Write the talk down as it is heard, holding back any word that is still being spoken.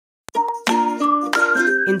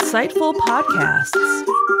Insightful podcasts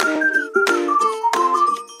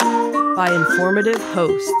by informative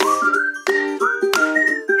hosts.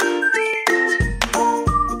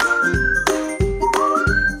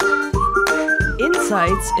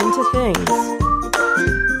 Insights into Things,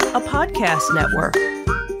 a podcast network.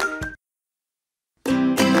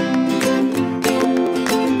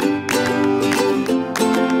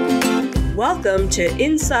 Welcome to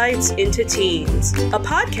Insights into Teens, a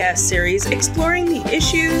podcast series exploring the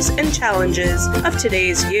issues and challenges of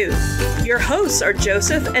today's youth. Your hosts are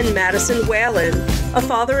Joseph and Madison Whalen, a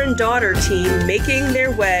father and daughter team making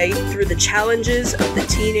their way through the challenges of the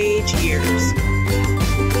teenage years.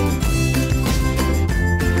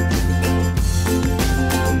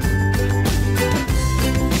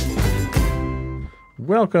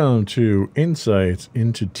 Welcome to Insights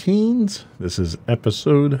into Teens. This is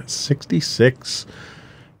episode 66.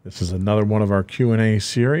 This is another one of our Q&A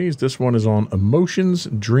series. This one is on emotions,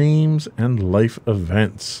 dreams, and life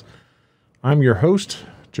events. I'm your host,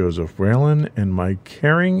 Joseph Whalen, and my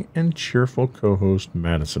caring and cheerful co-host,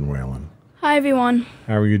 Madison Whalen. Hi, everyone.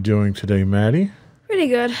 How are you doing today, Maddie? Pretty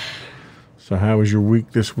good. So how was your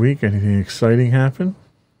week this week? Anything exciting happen?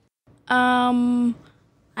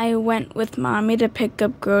 I went with Mommy to pick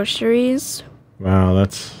up groceries. Wow,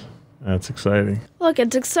 that's exciting. Look,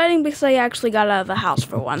 it's exciting because I actually got out of the house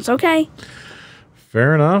for once, okay?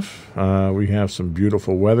 Fair enough. We have some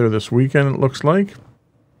beautiful weather this weekend, it looks like.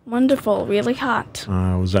 Wonderful, really hot.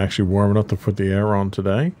 It was actually warm enough to put the air on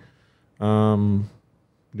today.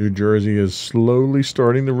 New Jersey is slowly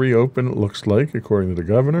starting to reopen, it looks like, according to the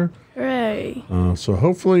governor. Hooray. So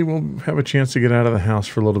hopefully we'll have a chance to get out of the house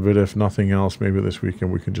for a little bit. If nothing else, maybe this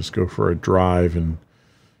weekend we can just go for a drive and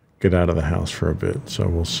get out of the house for a bit. So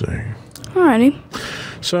we'll see. Alrighty.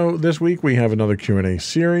 So this week we have another Q&A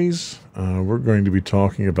series. We're going to be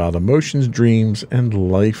talking about emotions, dreams, and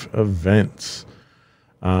life events.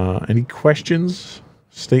 Any questions,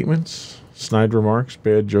 statements, snide remarks,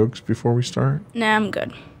 bad jokes before we start? Nah, I'm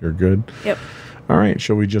good. You're good? Yep. All right,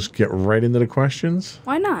 shall we just get right into the questions?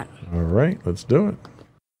 Why not? All right, let's do it.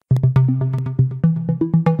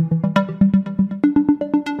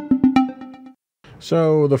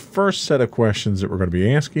 So the first set of questions that we're going to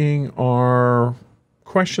be asking are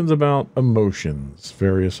questions about emotions,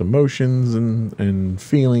 various emotions and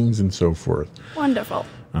feelings and so forth. Wonderful.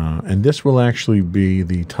 And this will actually be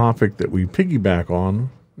the topic that we piggyback on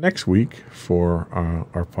next week for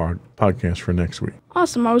our podcast for next week.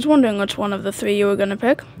 Awesome. I was wondering which one of the three you were going to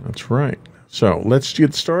pick. That's right. So let's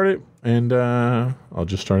get started, and I'll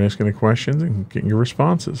just start asking the questions and getting your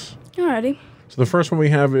responses. Alrighty. So the first one we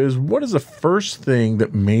have is, what is the first thing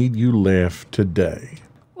that made you laugh today?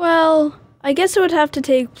 Well, I guess it would have to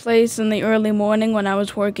take place in the early morning when I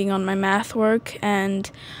was working on my math work, and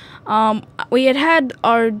we had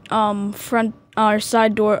our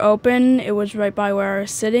side door open. It was right by where I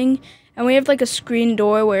was sitting, and we have like a screen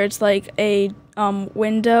door where it's like a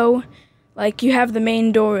window. Like you have the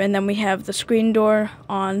main door, and then we have the screen door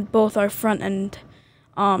on both our front and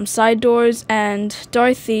side doors. And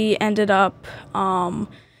Dorothy ended up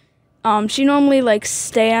she normally like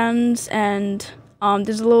stands, and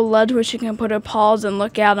there's a little ledge where she can put her paws and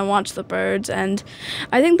look out and watch the birds. And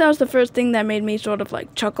I think that was the first thing that made me sort of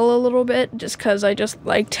like chuckle a little bit, just because I just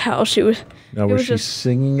liked how she was. Now, was she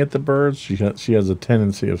singing at the birds? She has a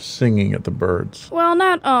tendency of singing at the birds. Well,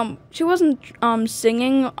 not she wasn't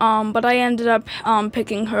singing, but I ended up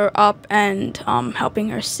picking her up and helping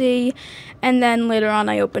her see. And then later on,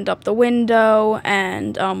 I opened up the window,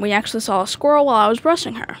 and we actually saw a squirrel while I was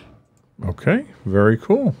brushing her. Okay, very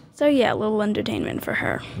cool. So yeah, a little entertainment for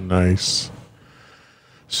her. Nice.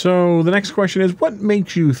 So the next question is, what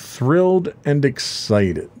makes you thrilled and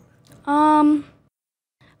excited?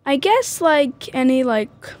 I guess like any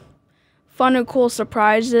like fun or cool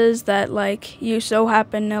surprises that like you so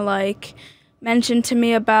happen to like mention to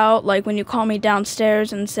me about, like when you call me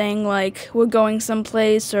downstairs and saying like we're going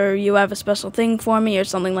someplace, or you have a special thing for me or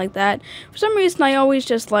something like that. For some reason I always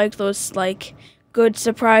just like those like good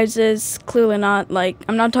surprises. Clearly not like,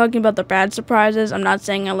 I'm not talking about the bad surprises. I'm not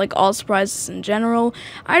saying I like all surprises in general.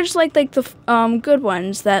 I just like the good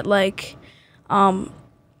ones that like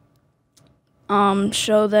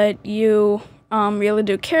show that you really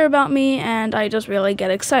do care about me, and I just really get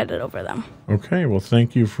excited over them. Okay, well,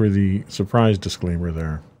 thank you for the surprise disclaimer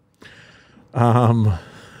there.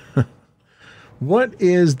 What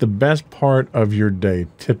is the best part of your day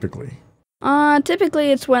typically?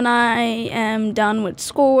 Typically it's when I am done with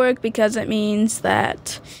schoolwork, because it means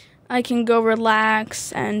that I can go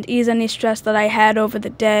relax and ease any stress that I had over the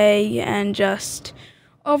day and just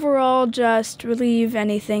Overall, just relieve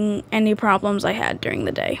any problems I had during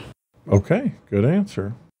the day. Okay, good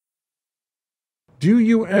answer. Do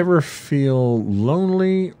you ever feel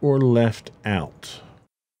lonely or left out?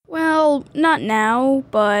 Well, not now,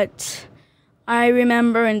 but I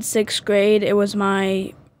remember in 6th grade, it was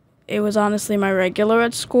honestly my regular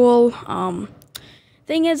at school.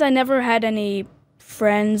 Thing is, I never had any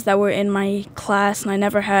friends that were in my class, and I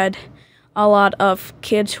never had a lot of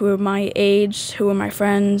kids who were my age, who were my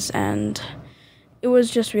friends, and it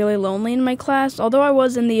was just really lonely in my class. Although I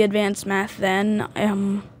was in the advanced math then,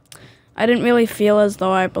 I didn't really feel as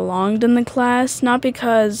though I belonged in the class, not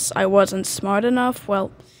because I wasn't smart enough.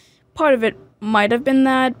 Well, part of it might have been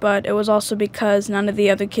that, but it was also because none of the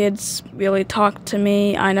other kids really talked to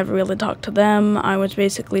me. I never really talked to them. I was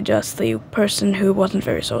basically just the person who wasn't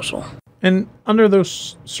very social. And under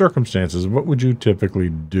those circumstances, what would you typically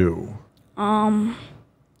do?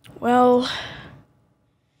 Well,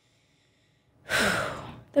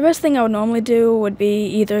 the best thing I would normally do would be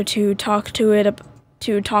either to talk to it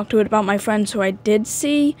about my friends who I did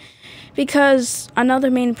see, because another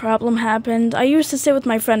main problem happened. I used to sit with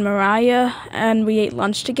my friend Mariah, and we ate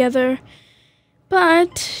lunch together,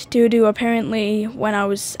 but due to apparently when I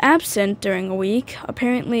was absent during a week,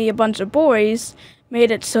 apparently a bunch of boys made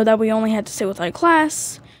it so that we only had to sit with our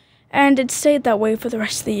class, and it stayed that way for the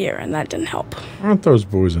rest of the year, and that didn't help. Aren't those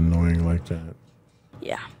boys annoying like that?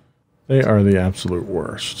 Yeah. They are the absolute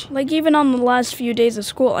worst. Like, even on the last few days of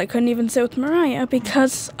school, I couldn't even sit with Mariah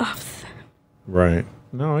because of... Right.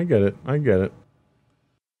 No, I get it.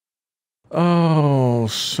 Oh,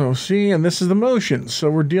 so see, and this is emotions. So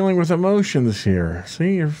we're dealing with emotions here.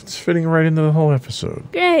 See, it's fitting right into the whole episode.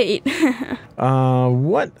 Great.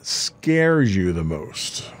 What scares you the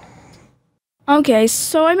most? Okay,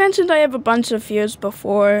 so I mentioned I have a bunch of fears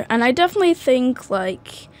before, and I definitely think,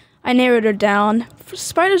 like, I narrowed it down.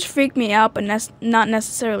 Spiders freak me out, but not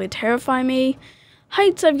necessarily terrify me.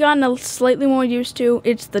 Heights I've gotten slightly more used to.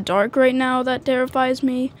 It's the dark right now that terrifies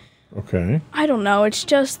me. Okay. I don't know, it's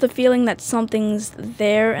just the feeling that something's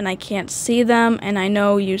there and I can't see them, and I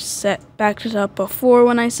know you backed it up before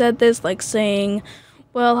when I said this, like saying,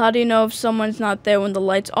 well, how do you know if someone's not there when the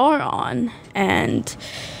lights are on? And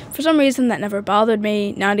for some reason that never bothered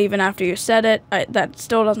me, not even after you said it. That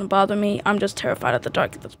still doesn't bother me. I'm just terrified of the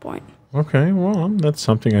dark at this point. Okay, well, that's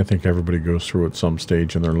something I think everybody goes through at some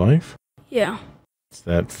stage in their life. Yeah. It's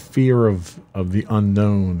that fear of the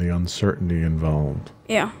unknown, the uncertainty involved.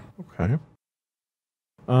 Yeah. Okay.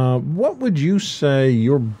 What would you say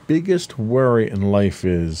your biggest worry in life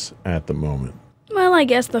is at the moment? Well, I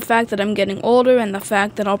guess the fact that I'm getting older and the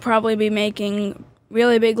fact that I'll probably be making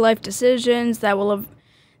really big life decisions that will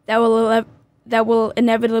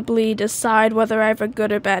inevitably decide whether I have a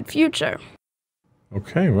good or bad future.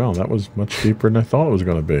 Okay, well, that was much deeper than I thought it was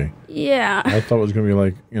going to be. Yeah. I thought it was going to be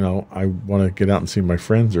like, I want to get out and see my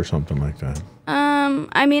friends or something like that.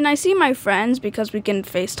 I mean, I see my friends because we can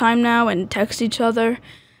FaceTime now and text each other.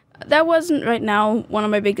 That wasn't right now one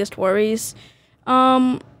of my biggest worries.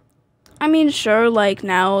 I mean, sure, like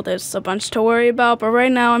now there's a bunch to worry about, but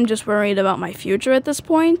right now I'm just worried about my future at this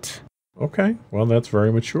point. Okay, well, that's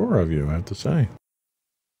very mature of you, I have to say.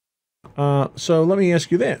 So let me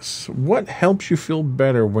ask you this. What helps you feel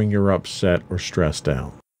better when you're upset or stressed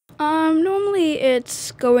out? Normally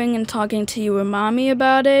it's going and talking to you and Mommy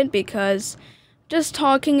about it, because just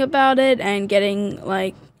talking about it and getting,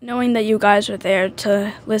 like, knowing that you guys are there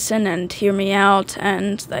to listen and hear me out,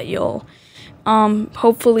 and that you'll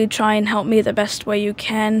hopefully try and help me the best way you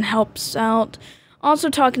can helps out. Also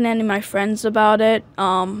talking to any of my friends about it.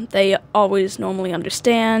 They always normally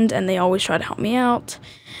understand, and they always try to help me out.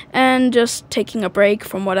 And just taking a break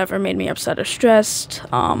from whatever made me upset or stressed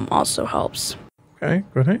also helps. Okay,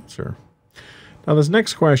 good answer. Now, this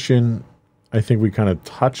next question, I think we kind of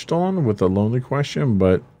touched on with the lonely question,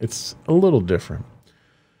 but it's a little different.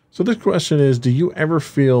 So this question is, do you ever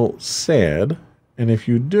feel sad? And if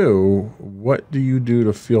you do, what do you do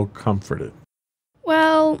to feel comforted?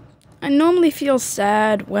 Well, I normally feel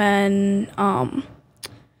sad when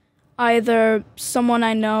either someone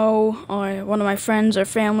I know or one of my friends or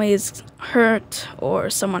family is hurt, or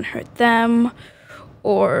someone hurt them,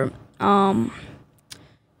 or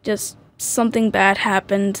just something bad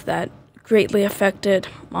happened that greatly affected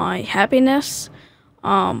my happiness.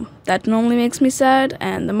 That normally makes me sad,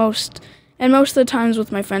 and most of the times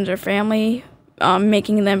with my friends or family,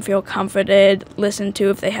 making them feel comforted, listen to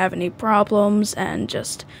if they have any problems, and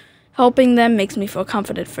just helping them makes me feel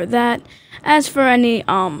comforted for that. As for any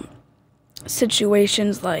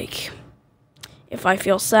situations like if I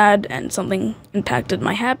feel sad and something impacted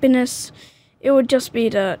my happiness, it would just be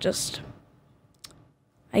to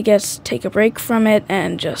I guess, take a break from it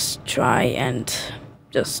and just try and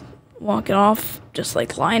just walk it off, just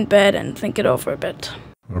like lie in bed and think it over a bit.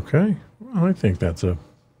 Okay. Well, I think that's a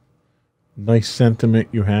nice sentiment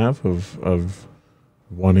you have of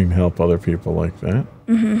wanting to help other people like that.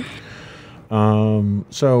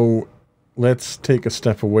 So let's take a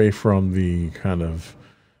step away from the kind of,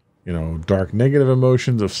 dark negative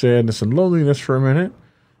emotions of sadness and loneliness for a minute,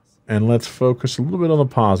 and let's focus a little bit on the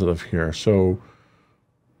positive here. So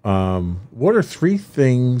what are 3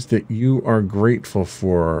 things that you are grateful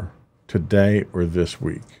for today or this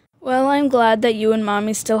week? Well, I'm glad that you and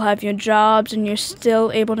Mommy still have your jobs and you're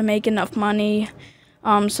still able to make enough money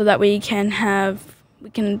so that we can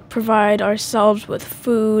provide ourselves with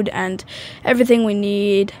food and everything we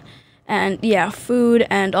need. And yeah, food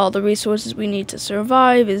and all the resources we need to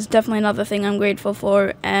survive is definitely another thing I'm grateful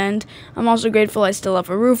for. And I'm also grateful I still have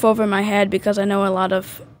a roof over my head, because I know a lot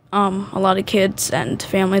of kids and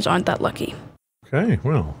families aren't that lucky. Okay,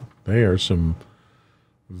 well, they are some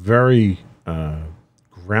very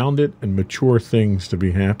grounded and mature things to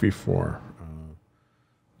be happy for.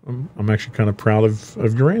 I'm actually kind of proud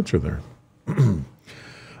of your answer there.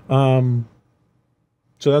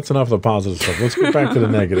 So that's enough of the positive stuff. Let's get back to the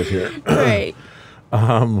negative here. Great.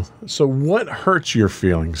 So what hurts your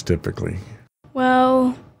feelings typically?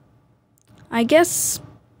 Well, I guess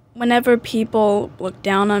whenever people look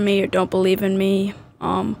down on me or don't believe in me,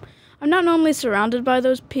 I'm not normally surrounded by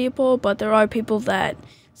those people, but there are people that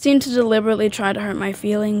seem to deliberately try to hurt my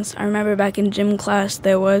feelings. I remember back in gym class,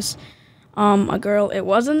 there was a girl. It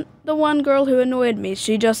wasn't the one girl who annoyed me.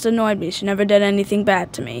 She just annoyed me. She never did anything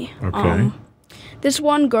bad to me. Okay. This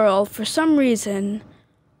one girl, for some reason,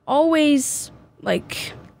 always, I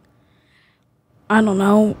don't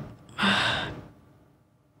know,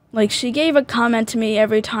 she gave a comment to me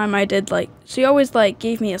every time I did, she always,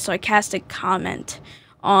 gave me a sarcastic comment,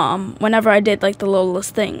 whenever I did, the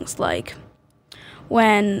littlest things,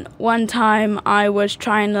 when one time I was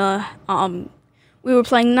trying to, we were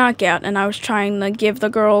playing knockout, and I was trying to give the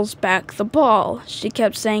girls back the ball. She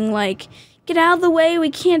kept saying, get out of the way, we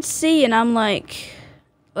can't see, and I'm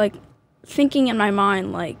thinking in my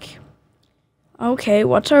mind, okay,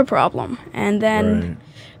 what's her problem? And then,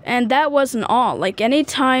 and that wasn't all.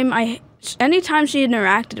 Anytime she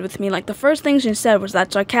interacted with me, the first thing she said was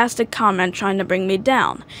that sarcastic comment trying to bring me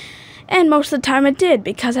down. And most of the time it did,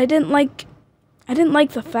 because I didn't like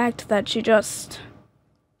the fact that she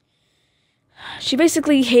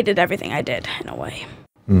basically hated everything I did, in a way.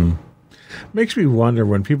 Makes me wonder,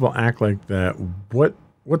 when people act like that,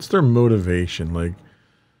 what's their motivation?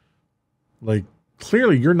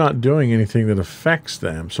 Clearly you're not doing anything that affects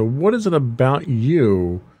them. So what is it about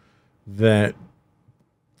you that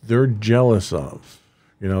they're jealous of?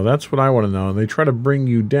 That's what I want to know. And they try to bring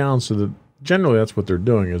you down, so that generally that's what they're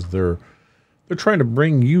doing, is they're trying to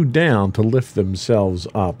bring you down to lift themselves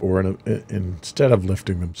up, or instead of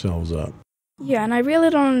lifting themselves up. Yeah, and I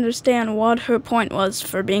really don't understand what her point was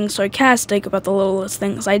for being sarcastic about the littlest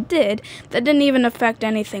things I did that didn't even affect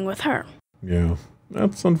anything with her. Yeah,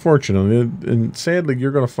 that's unfortunate. And sadly,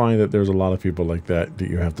 you're going to find that there's a lot of people like that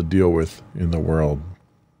you have to deal with in the world.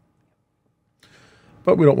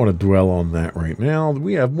 But we don't want to dwell on that right now.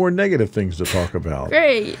 We have more negative things to talk about.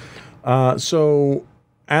 Great. So,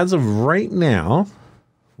 as of right now,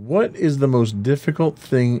 what is the most difficult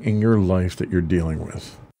thing in your life that you're dealing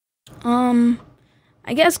with?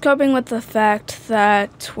 I guess coping with the fact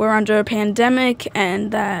that we're under a pandemic,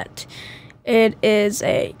 and that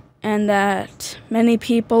and that many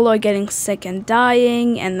people are getting sick and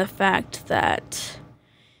dying, and the fact that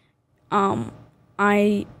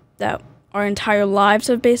that our entire lives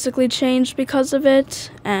have basically changed because of it,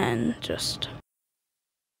 and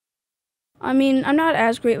I'm not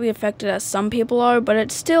as greatly affected as some people are, but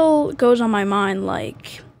it still goes on my mind,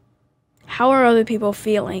 how are other people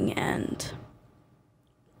feeling, and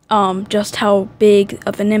just how big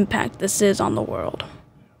of an impact this is on the world.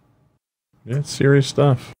 Yeah, it's serious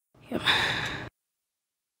stuff. Yep.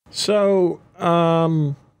 So,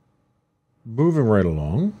 moving right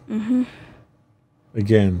along. Mm-hmm.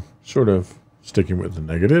 Again, sort of sticking with the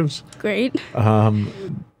negatives. Great.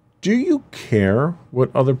 Do you care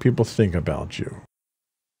what other people think about you?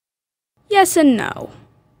 Yes and no.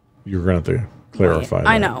 You're going to have to clarify that.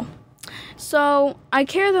 I know. So, I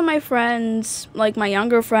care that my friends, my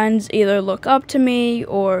younger friends, either look up to me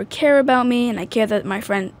or care about me, and I care that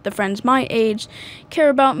the friends my age care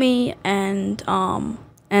about me, and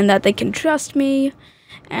that they can trust me,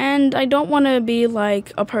 and I don't want to be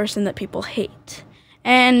a person that people hate.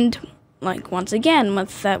 And once again,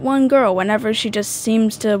 with that one girl, whenever she just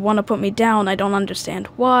seems to want to put me down, I don't understand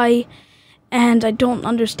why, and I don't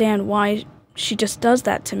understand why she just does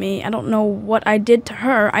that to me. I don't know what I did to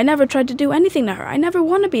her. I never tried to do anything to her. I never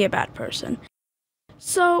want to be a bad person.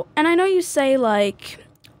 So, and I know you say, like,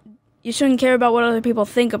 you shouldn't care about what other people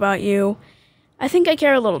think about you. I think I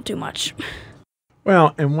care a little too much.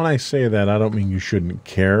 Well, and when I say that, I don't mean you shouldn't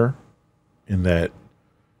care, in that,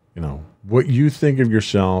 what you think of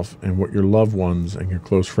yourself and what your loved ones and your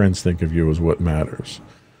close friends think of you is what matters.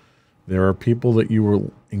 There are people that you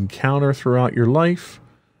will encounter throughout your life,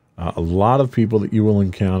 a lot of people that you will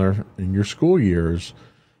encounter in your school years,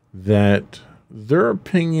 that their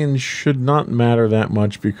opinions should not matter that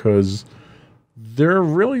much, because they're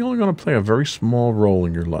really only going to play a very small role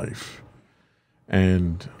in your life.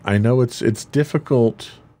 And I know it's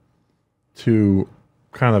difficult to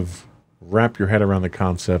kind of wrap your head around the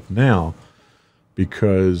concept now,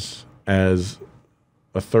 because as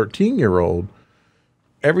a 13-year-old,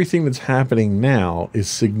 everything that's happening now is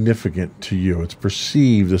significant to you. It's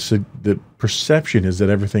perceived, the perception is that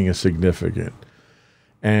everything is significant.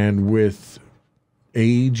 And with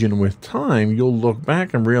age and with time, you'll look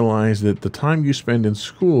back and realize that the time you spend in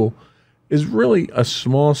school is really a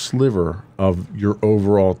small sliver of your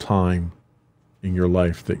overall time in your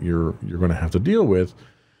life that you're going to have to deal with.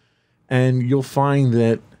 And you'll find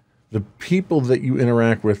that the people that you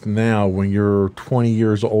interact with now, when you're 20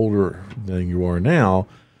 years older than you are now,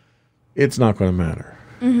 it's not going to matter.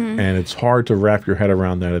 Mm-hmm. And it's hard to wrap your head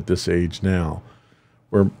around that at this age now,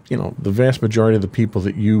 where, the vast majority of the people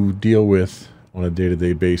that you deal with on a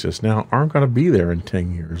day-to-day basis now aren't going to be there in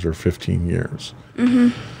 10 years or 15 years.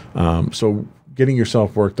 Mm-hmm. So getting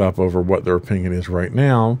yourself worked up over what their opinion is right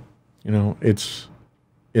now, it's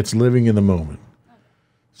living in the moment.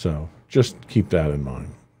 So just keep that in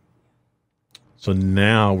mind. So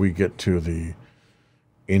now we get to the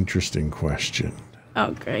interesting question.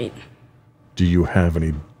 Oh, great. Do you have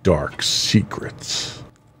any dark secrets?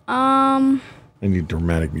 I need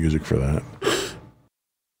dramatic music for that.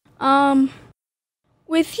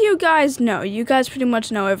 With you guys, no. You guys pretty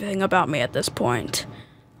much know everything about me at this point.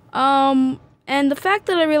 And the fact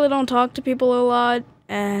that I really don't talk to people a lot,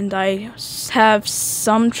 and I have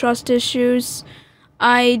some trust issues,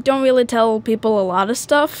 I don't really tell people a lot of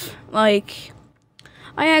stuff. Like,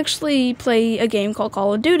 I actually play a game called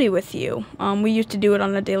Call of Duty with you. We used to do it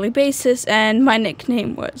on a daily basis, and my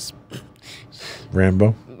nickname was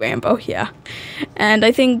Rambo? Rambo, yeah. And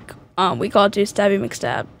I think we called you Stabby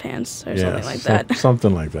McStab Pants or something like that.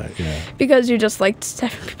 Something like that, yeah. Because you just liked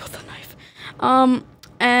stabbing people with a knife.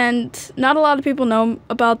 And not a lot of people know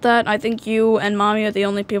about that. I think you and Mommy are the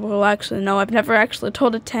only people who actually know. I've never actually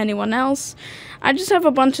told it to anyone else. I just have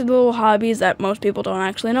a bunch of little hobbies that most people don't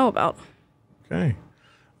actually know about. Okay.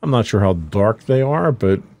 I'm not sure how dark they are,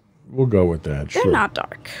 but we'll go with that. They're not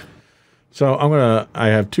dark. So I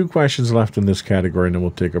have 2 questions left in this category, and then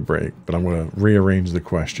we'll take a break. But I'm going to rearrange the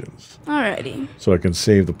questions. Alrighty. So I can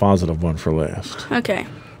save the positive one for last. Okay.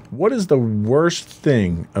 What is the worst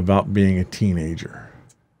thing about being a teenager?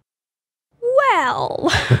 Well.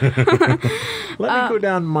 Let me go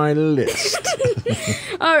down my list.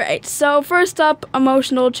 Alright, so first up,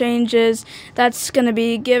 emotional changes. That's going to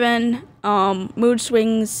be given. Mood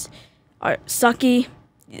swings are sucky.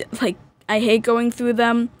 Like, I hate going through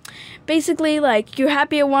them. Basically, like, you're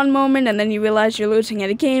happy at one moment and then you realize you're losing at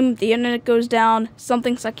a game, the internet goes down,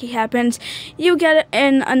 something sucky happens, you get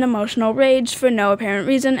in an emotional rage for no apparent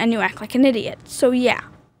reason, and you act like an idiot. So yeah,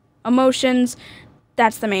 emotions,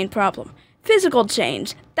 that's the main problem. Physical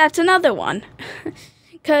change, that's another one.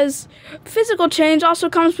 Because physical change also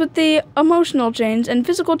comes with the emotional change, and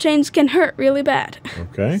physical change can hurt really bad.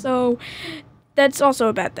 Okay. So that's also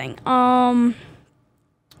a bad thing.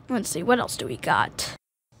 Let's see, what else do we got?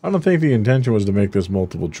 I don't think the intention was to make this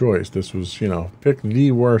multiple choice. This was, pick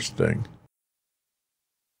the worst thing.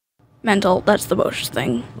 Mental, that's the worst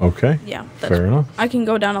thing. Okay. Yeah. Fair enough. I can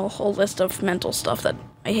go down a whole list of mental stuff that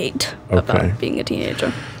I hate about being a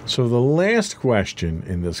teenager. So the last question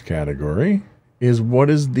in this category is, what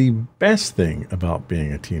is the best thing about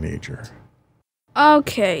being a teenager?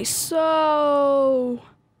 Okay, so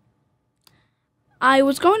I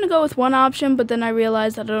was going to go with one option, but then I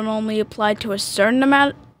realized that it only applied to a certain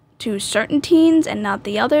amount, to certain teens and not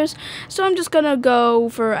the others. So I'm just going to go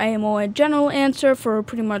for a more general answer for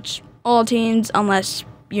pretty much all teens, unless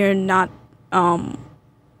you're not, I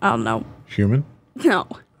don't know. Human? No.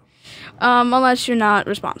 Unless you're not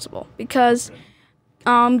responsible. Because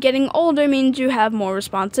getting older means you have more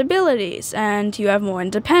responsibilities and you have more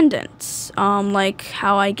independence. Like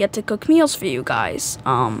how I get to cook meals for you guys.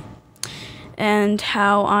 and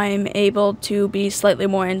how I'm able to be slightly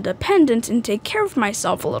more independent and take care of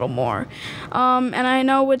myself a little more. And I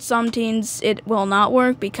know with some teens it will not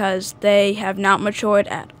work because they have not matured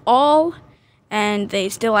at all, and they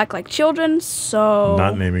still act like children, so...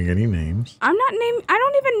 Not naming any names. I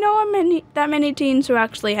don't even know that many teens who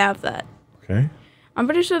actually have that. Okay. I'm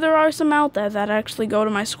pretty sure there are some out there that actually go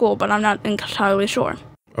to my school, but I'm not entirely sure.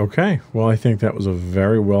 Okay. Well, I think that was a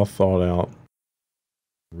very well thought out,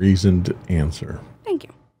 reasoned answer. Thank you.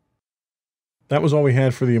 That was all we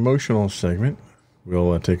had for the emotional segment.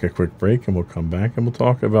 We'll take a quick break and we'll come back and we'll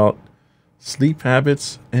talk about sleep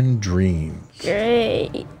habits and dreams.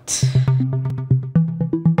 Great.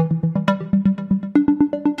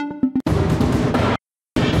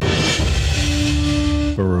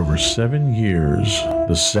 For over 7 years,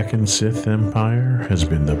 the Second Sith Empire has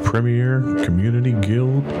been the premier community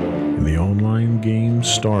guild in the online game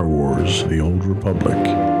Star Wars: The Old Republic.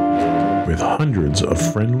 With hundreds of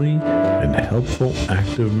friendly and helpful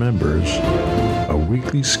active members, a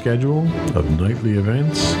weekly schedule of nightly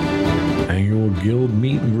events, annual guild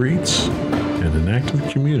meet and greets, and an active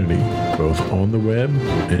community both on the web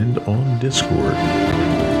and on Discord.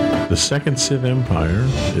 The Second Sith Empire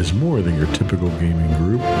is more than your typical gaming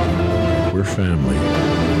group. We're family.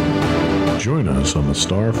 Join us on the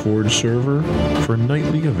Starforge server for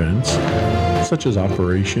nightly events such as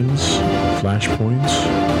operations, flashpoints,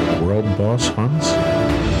 world boss hunts,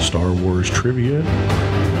 Star Wars trivia,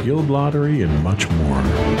 guild lottery, and much more.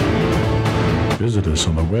 Visit us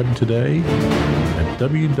on the web today at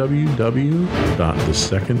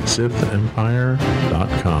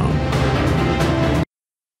www.thesecondsithempire.com.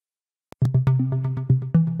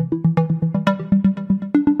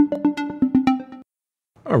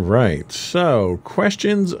 All right, so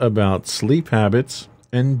questions about sleep habits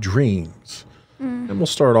and dreams. And we'll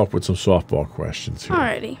start off with some softball questions here.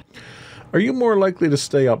 Alrighty. Are you more likely to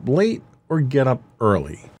stay up late or get up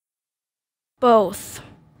early? Both.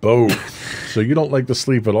 Both. So you don't like to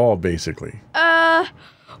sleep at all, basically.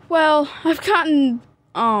 Well, I've gotten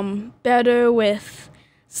better with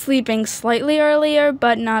sleeping slightly earlier,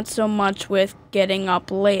 but not so much with getting up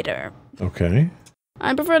later. Okay.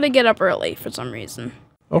 I prefer to get up early for some reason.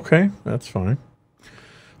 Okay, that's fine.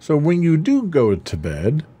 So when you do go to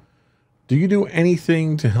bed, do you do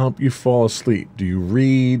anything to help you fall asleep? Do you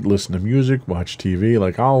read, listen to music, watch TV?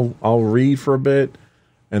 Like I'll read for a bit,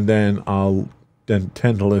 and then I'll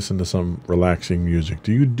tend to listen to some relaxing music.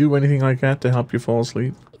 Do you do anything like that to help you fall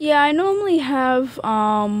asleep? Yeah, I normally have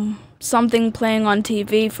something playing on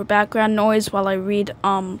TV for background noise while I read.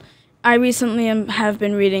 I recently have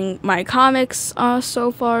been reading my comics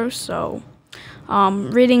so far, so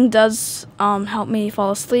reading does help me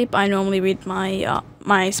fall asleep. I normally read my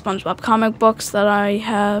SpongeBob comic books that I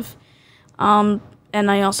have, and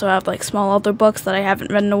I also have like small other books that I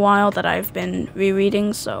haven't read in a while that I've been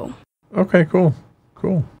rereading. So. Okay, cool.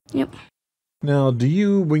 Yep. Now,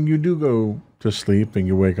 when you do go to sleep and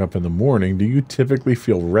you wake up in the morning, do you typically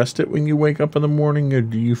feel rested when you wake up in the morning, or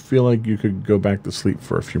do you feel like you could go back to sleep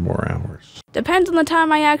for a few more hours? Depends on the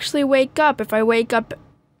time I actually wake up. If I wake up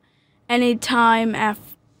anytime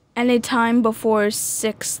before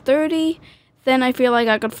 6:30, then I feel like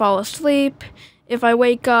I could fall asleep. If I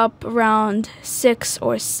wake up around 6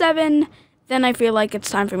 or 7, then I feel like it's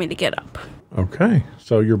time for me to get up. Okay.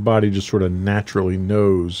 So your body just sort of naturally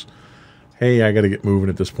knows, hey, I got to get moving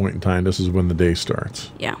at this point in time. This is when the day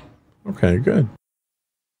starts. Yeah. Okay, good.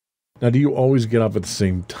 Now, do you always get up at the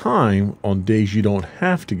same time on days you don't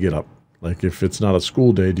have to get up? Like if it's not a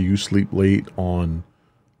school day, do you sleep late on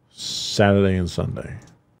Saturday and Sunday?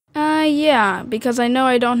 Yeah, because I know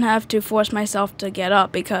I don't have to force myself to get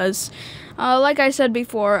up because, like I said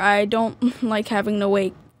before, I don't like having to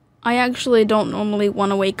wake. I actually don't normally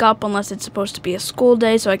want to wake up unless it's supposed to be a school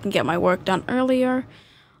day so I can get my work done earlier.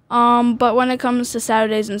 But when it comes to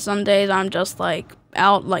Saturdays and Sundays, I'm just like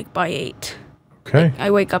out like by 8. Okay. I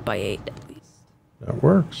wake up by 8 at least. That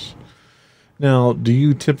works. Now, do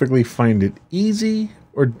you typically find it easy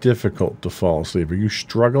or difficult to fall asleep? Are you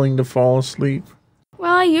struggling to fall asleep?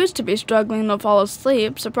 Well, I used to be struggling to fall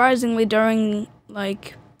asleep, surprisingly during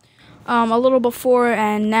like a little before,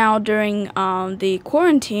 and now during the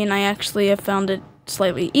quarantine, I actually have found it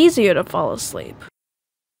slightly easier to fall asleep.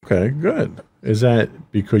 Okay, good. Is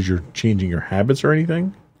that because you're changing your habits or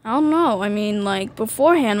anything? I don't know. I mean, like,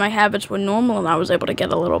 beforehand, my habits were normal and I was able to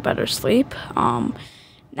get a little better sleep.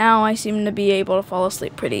 Now I seem to be able to fall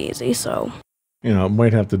asleep pretty easy, so... You know, it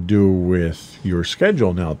might have to do with your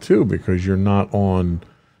schedule now, too, because you're not on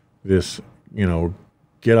this, you know,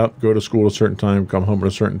 get up, go to school at a certain time, come home at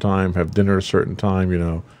a certain time, have dinner at a certain time, you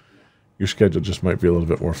know. your schedule just might be a little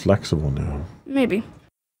bit more flexible now. Maybe.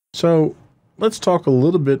 So let's talk a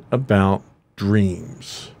little bit about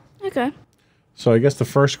dreams. Okay. So I guess the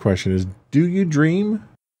first question is, do you dream?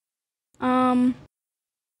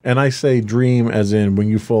 And I say dream as in when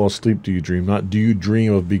you fall asleep, do you dream? Not do you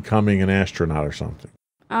dream of becoming an astronaut or something?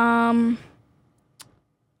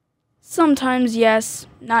 Sometimes yes,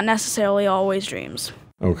 not necessarily always dreams.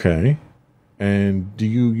 Okay. And do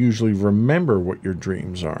you usually remember what your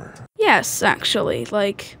dreams are? Yes, actually.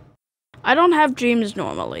 Like, I don't have dreams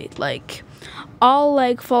normally. Like,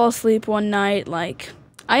 I'll, fall asleep one night,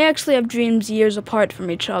 I actually have dreams years apart from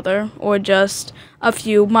each other, or just a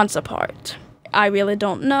few months apart. I really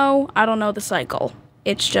don't know. I don't know the cycle.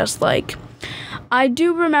 It's just, I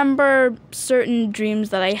do remember certain dreams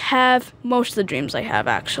that I have, most of the dreams I have,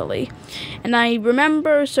 actually. And I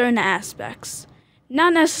remember certain aspects.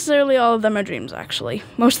 Not necessarily all of them are dreams, actually.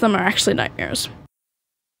 Most of them are actually nightmares.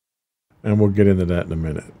 And we'll get into that in a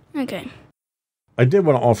minute. Okay. I did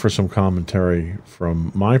want to offer some commentary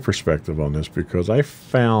from my perspective on this because I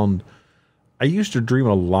found I used to dream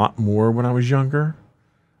a lot more when I was younger.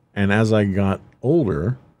 And as I got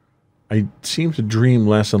older, I seem to dream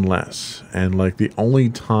less and less. And the only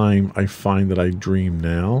time I find that I dream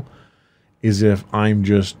now is if I'm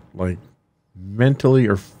just mentally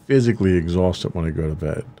or physically exhausted when I go to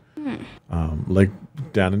bed. Like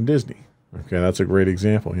down in Disney. Okay, that's a great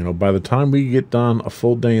example. By the time we get done a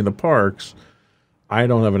full day in the parks, I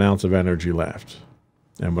don't have an ounce of energy left.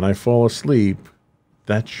 And when I fall asleep,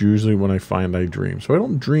 that's usually when I find I dream. So I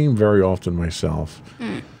don't dream very often myself.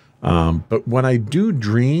 But when I do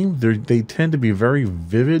dream, they tend to be very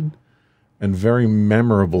vivid and very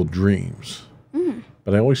memorable dreams.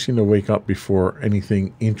 But I always seem to wake up before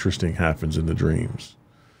anything interesting happens in the dreams.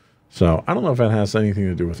 So I don't know if that has anything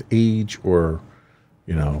to do with age or,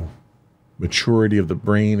 maturity of the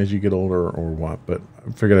brain as you get older or what. But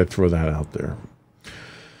I figured I'd throw that out there.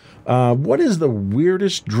 What is the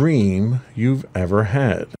weirdest dream you've ever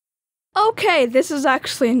had? Okay, this is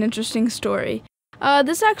actually an interesting story.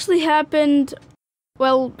 This actually happened,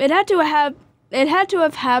 it had to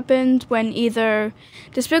have happened when either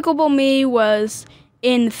Despicable Me was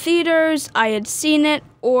in theaters, I had seen it,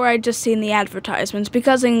 or I'd just seen the advertisements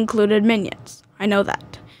because it included Minions. I know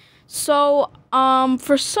that. So,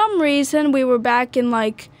 for some reason, we were back in,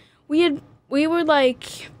 we were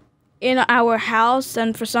in our house,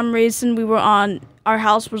 and for some reason our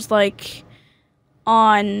house was,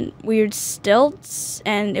 on weird stilts,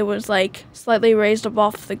 and it was, slightly raised up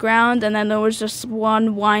off the ground, and then there was just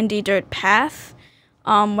one windy dirt path,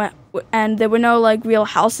 and there were no, real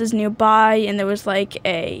houses nearby, and there was,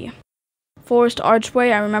 a forest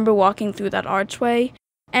archway. I remember walking through that archway,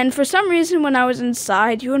 and for some reason, when I was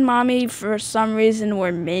inside, you and Mommy, for some reason,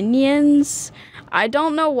 were minions. I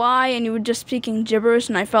don't know why, and you were just speaking gibberish,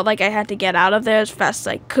 and I felt like I had to get out of there as fast as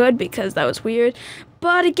I could because that was weird.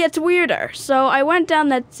 But it gets weirder. So I went down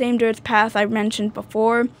that same dirt path I mentioned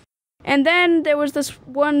before, and then there was this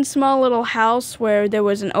one small little house where there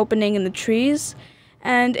was an opening in the trees,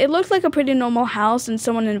 and it looked like a pretty normal house, and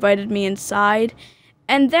someone invited me inside.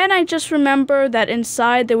 And then I just remember that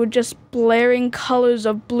inside there were just blaring colors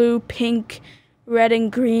of blue, pink, red,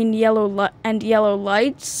 and green, yellow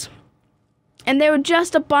lights. And there were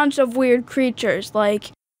just a bunch of weird creatures,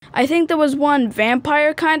 I think there was one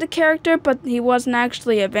vampire kind of character, but he wasn't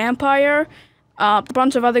actually a vampire. A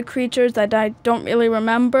bunch of other creatures that I don't really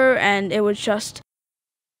remember, and it was just,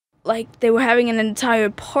 they were having an entire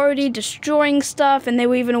party, destroying stuff, and they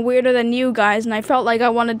were even weirder than you guys, and I felt like I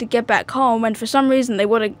wanted to get back home, and for some reason they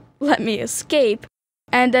wouldn't let me escape.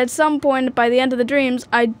 And at some point, by the end of the dreams,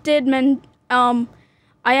 I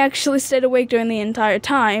actually stayed awake during the entire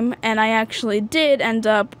time, and I actually did end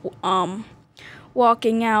up,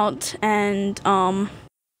 walking out, and,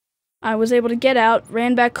 I was able to get out,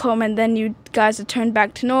 ran back home, and then you guys had turned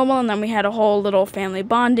back to normal, and then we had a whole little family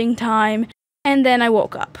bonding time, and then I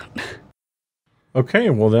woke up. Okay,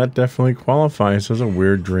 well that definitely qualifies as a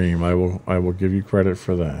weird dream. I will give you credit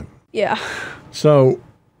for that. Yeah. So,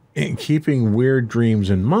 in keeping weird dreams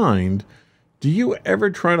in mind, do you ever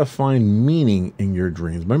try to find meaning in your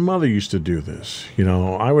dreams? My mother used to do this.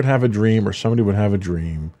 I would have a dream or somebody would have a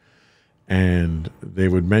dream and they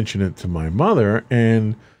would mention it to my mother,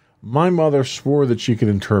 and my mother swore that she could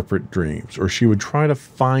interpret dreams, or she would try to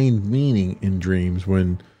find meaning in dreams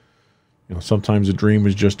when, sometimes a dream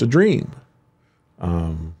is just a dream.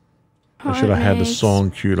 I should have had the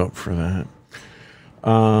song queued up for that.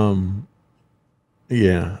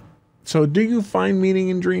 Yeah. So do you find meaning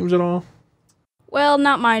in dreams at all? Well,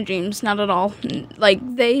 not my dreams, not at all.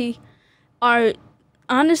 They are,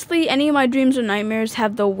 honestly, any of my dreams or nightmares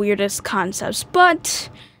have the weirdest concepts, but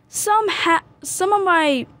some of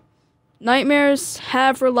my nightmares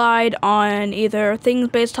have relied on either things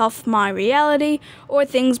based off my reality or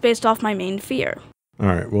things based off my main fear. All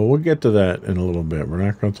right, well, we'll get to that in a little bit. We're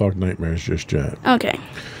not going to talk nightmares just yet. Okay.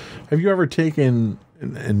 Have you ever taken,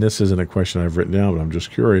 and this isn't a question I've written down, but I'm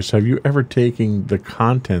just curious, have you ever taken the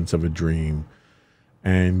contents of a dream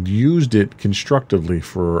and used it constructively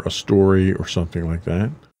for a story or something like that?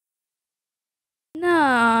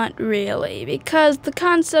 Not really, because the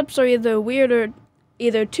concepts are either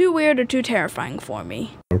too weird or too terrifying for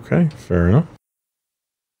me. Okay, fair enough.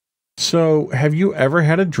 So, have you ever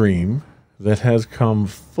had a dream that has come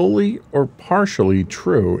fully or partially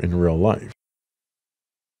true in real life?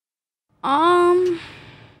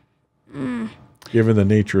 Given the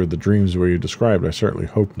nature of the dreams where you described, I certainly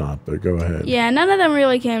hope not, but go ahead. Yeah, none of them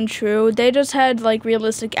really came true. They just had, like,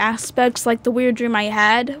 realistic aspects, like the weird dream I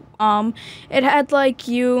had. It had, like,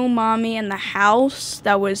 you, Mommy, and the house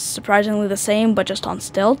that was surprisingly the same, but just on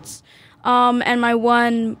stilts. And my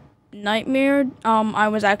one nightmare, I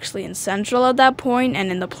was actually in Central at that point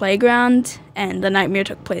and in the playground, and the nightmare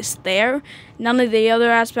took place there. None of the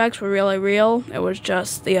other aspects were really real. It was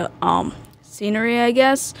just the, scenery, I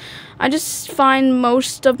guess. I just find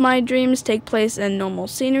most of my dreams take place in normal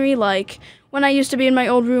scenery, like when I used to be in my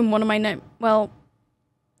old room, one of my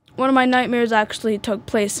nightmares actually took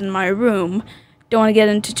place in my room. Don't want to get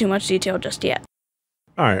into too much detail just yet.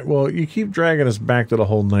 All right, well, you keep dragging us back to the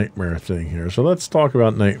whole nightmare thing here, so let's talk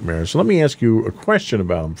about nightmares. So let me ask you a question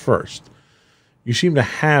about them first. You seem to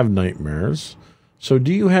have nightmares, so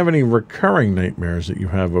do you have any recurring nightmares that you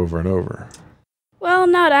have over and over? Well,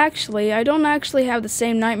 not actually. I don't actually have the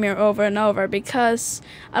same nightmare over and over because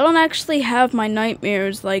I don't actually have my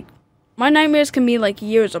nightmares, my nightmares can be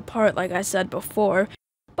years apart, like I said before.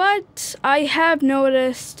 But I have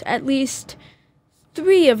noticed at least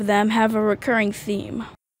 3 of them have a recurring theme.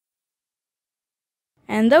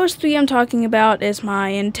 And those 3 I'm talking about is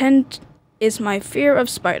my fear of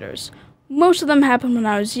spiders. Most of them happened when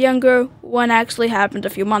I was younger. One actually happened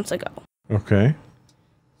a few months ago. Okay.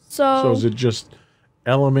 So is it just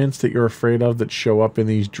elements that you're afraid of that show up in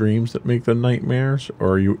these dreams that make them nightmares,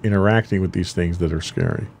 or are you interacting with these things that are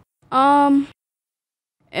scary?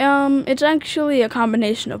 It's actually a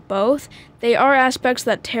combination of both. They are aspects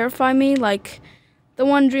that terrify me, like the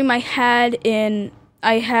one dream the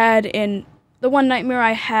one nightmare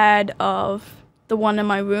I had of the one in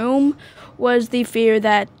my room was the fear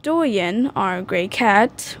that Dorian, our gray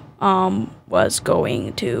cat, was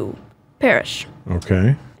going to perish.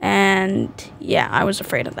 Okay. And yeah, I was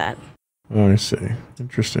afraid of that. Oh, I see.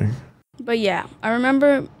 Interesting. But yeah, I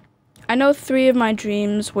know 3 of my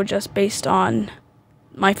dreams were just based on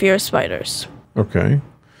my fear of spiders. Okay.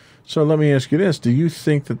 So let me ask you this. Do you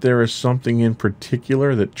think that there is something in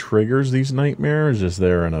particular that triggers these nightmares? Is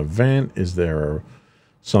there an event? Is there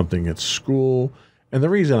something at school? And the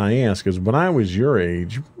reason I ask is when I was your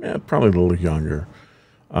age, probably a little younger,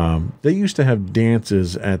 they used to have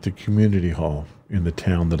dances at the community hall in the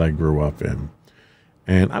town that I grew up in.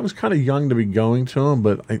 And I was kind of young to be going to them,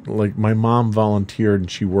 but my mom volunteered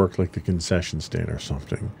and she worked like the concession stand or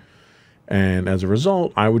something. And as a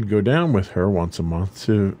result, I would go down with her once a month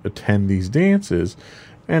to attend these dances.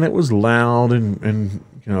 And it was loud and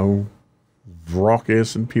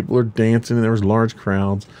raucous, and people are dancing, and there was large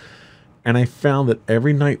crowds. And I found that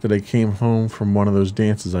every night that I came home from one of those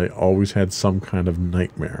dances, I always had some kind of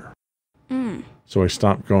nightmare. So I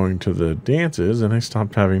stopped going to the dances, and I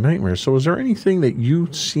stopped having nightmares. So is there anything that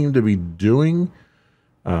you seem to be doing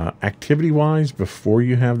activity-wise before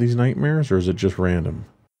you have these nightmares, or is it just random?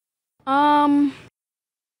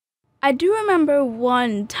 I do remember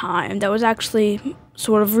one time that was actually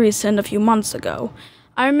sort of recent, a few months ago.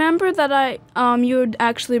 I remember that you had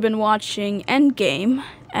actually been watching Endgame,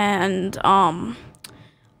 and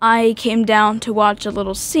I came down to watch a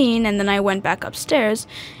little scene, and then I went back upstairs.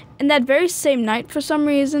 And that very same night, for some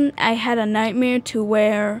reason, I had a nightmare to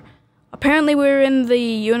where apparently we were in the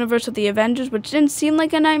universe of the Avengers, which didn't seem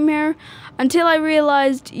like a nightmare until I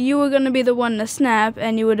realized you were going to be the one to snap,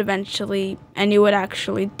 and you would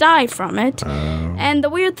actually die from it. And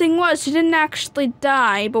the weird thing was, you didn't actually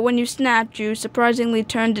die, but when you snapped, you surprisingly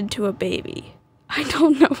turned into a baby. I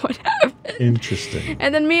don't know what happened. Interesting.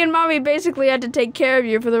 And then me and Mommy basically had to take care of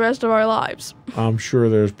you for the rest of our lives. I'm sure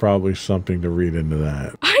there's probably something to read into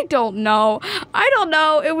that. I don't know.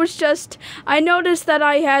 It was just, I noticed that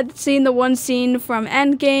I had seen the one scene from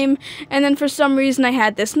Endgame, and then for some reason I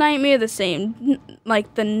had this nightmare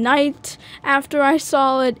the night after I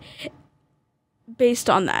saw it.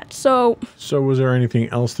 based on that. So was there anything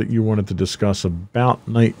else that you wanted to discuss about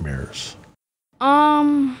nightmares?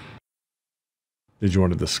 Did you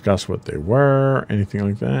want to discuss what they were? Anything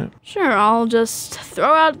like that? Sure, I'll just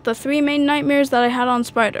throw out the 3 main nightmares that I had on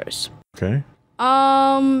spiders. Okay.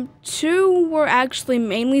 2 were actually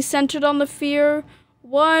mainly centered on the fear.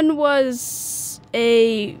 One was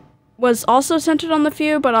also centered on the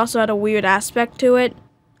fear, but also had a weird aspect to it.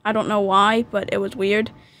 I don't know why, but it was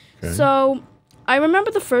weird. Okay. So, I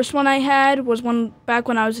remember the first one I had was back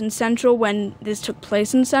when I was in Central, when this took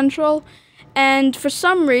place in Central. And for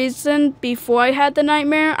some reason, before I had the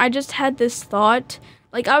nightmare, I just had this thought.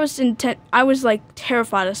 Like, I was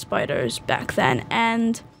terrified of spiders back then,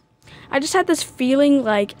 and I just had this feeling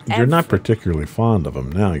like... You're not particularly fond of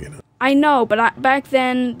them now, you know. I know, but back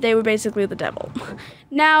then, they were basically the devil.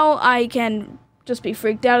 Now, I can just be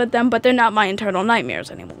freaked out at them, but they're not my internal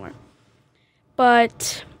nightmares anymore.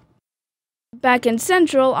 But back in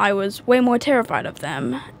Central, I was way more terrified of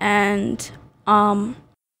them, and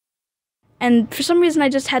for some reason, I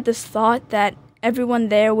just had this thought that everyone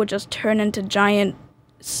there would just turn into giant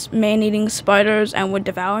man-eating spiders and would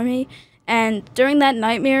devour me. And during that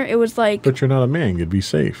nightmare, it was like... But you're not a man. You'd be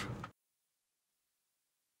safe.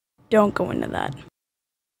 Don't go into that.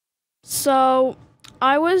 So,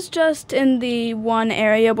 I was just in the one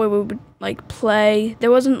area where we would, like, play. There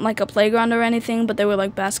wasn't, like, a playground or anything, but there were,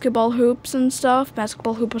 like, basketball hoops and stuff.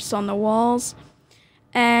 Basketball hoops on the walls.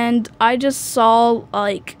 And I just saw,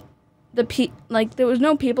 like... there was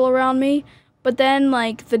no people around me, but then,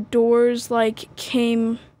 like, the doors, like,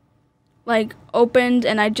 came, like, opened,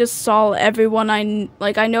 and I just saw everyone.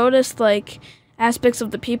 I noticed, like, aspects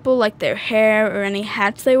of the people, like their hair or any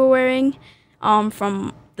hats they were wearing,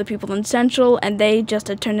 from the people in Central, and they just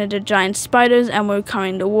had turned into giant spiders and were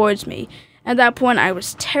coming towards me. At that point, I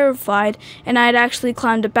was terrified, and I had actually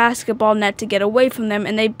climbed a basketball net to get away from them,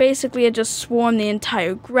 and they basically had just swarmed the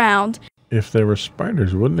entire ground. If they were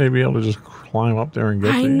spiders, wouldn't they be able to just climb up there and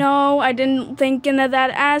get I know, I didn't think into that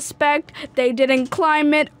aspect. They didn't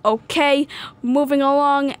climb it. Okay, moving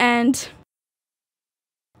along, and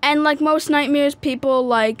like most nightmares, people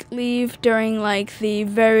like leave during like the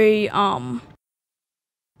very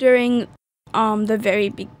the very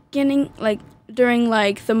beginning, like during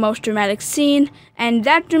like the most dramatic scene, and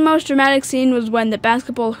that most dramatic scene was when the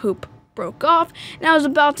basketball hoop broke off, and I was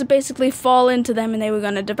about to basically fall into them, and they were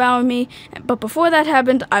going to devour me. But before that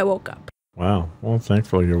happened, I woke up. Wow. Well,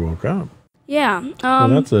 thankfully you woke up. Yeah. Well,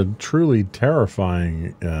 that's a truly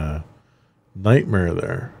terrifying nightmare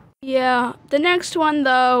there. Yeah. The next one,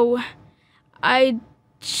 though, I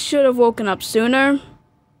should have woken up sooner,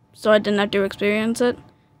 so I didn't have to experience it.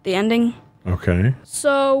 The ending. Okay.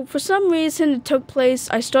 So, for some reason, it took place,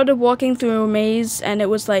 I started walking through a maze, and it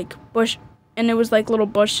was like little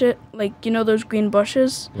bushes, like, you know, those green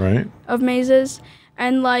bushes, right, of mazes.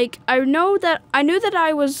 And like I knew that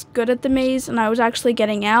I was good at the maze and I was actually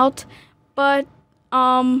getting out, but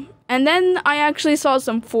and then I actually saw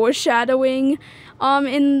some foreshadowing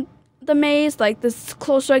in the maze. Like, the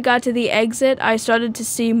closer I got to the exit, I started to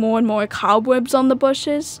see more and more cobwebs on the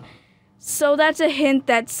bushes. So that's a hint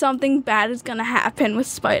that something bad is gonna happen with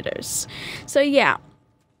spiders. So yeah.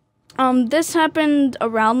 This happened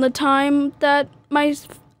around the time that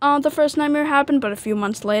the first nightmare happened, but a few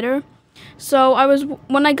months later. So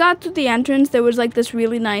when I got to the entrance, there was like this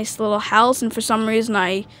really nice little house, and for some reason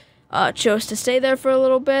I chose to stay there for a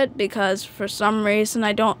little bit, because for some reason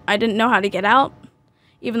I didn't know how to get out,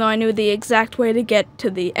 even though I knew the exact way to get to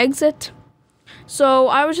the exit. So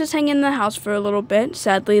I was just hanging in the house for a little bit.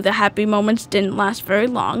 Sadly, the happy moments didn't last very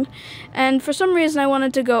long. And for some reason, I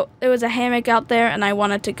wanted to go. There was a hammock out there, and I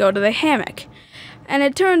wanted to go to the hammock. And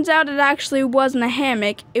it turns out it actually wasn't a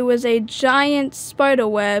hammock. It was a giant spider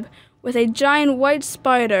web with a giant white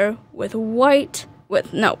spider with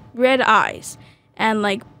red eyes and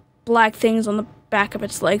like black things on the back of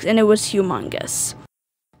its legs, and it was humongous.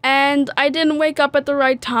 And I didn't wake up at the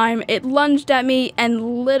right time. It lunged at me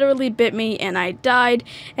and literally bit me, and I died.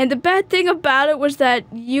 And the bad thing about it was that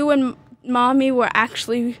you and Mommy were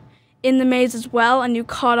actually in the maze as well, and you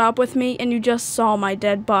caught up with me, and you just saw my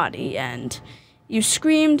dead body, and you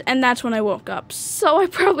screamed, and that's when I woke up. So I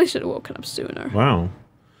probably should have woken up sooner. Wow.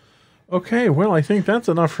 Okay, well, I think that's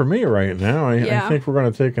enough for me right now. I think we're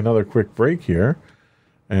going to take another quick break here,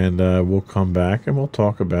 and we'll come back, and we'll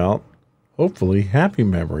talk about hopefully happy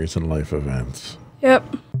memories and life events. Yep.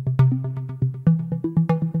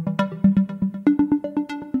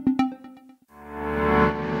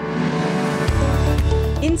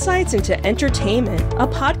 Insights into Entertainment, a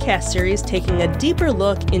podcast series taking a deeper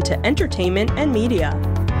look into entertainment and media.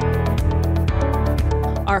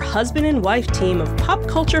 Our husband and wife team of pop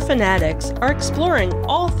culture fanatics are exploring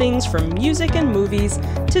all things from music and movies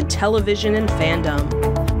to television and fandom.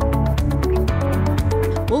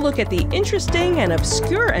 We'll look at the interesting and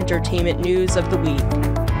obscure entertainment news of the week.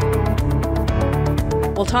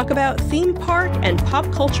 We'll talk about theme park and pop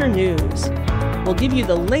culture news. We'll give you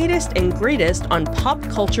the latest and greatest on pop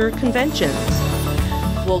culture conventions.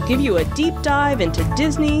 We'll give you a deep dive into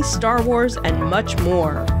Disney, Star Wars, and much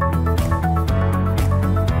more.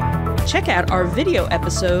 Check out our video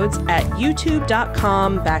episodes at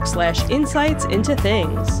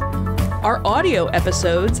youtube.com/insightsintothings. Our audio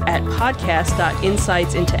episodes at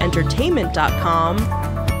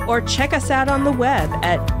podcast.insightsintoentertainment.com, or check us out on the web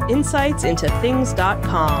at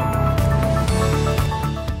insightsintothings.com.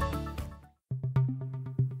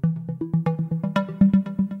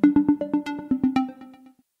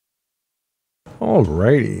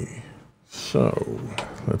 Alrighty, so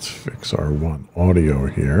let's fix our one audio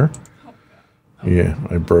here. Yeah,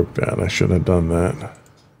 I broke that. I shouldn't have done that.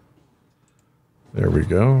 There we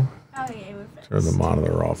go. Oh, yeah, we're fixed. Turn the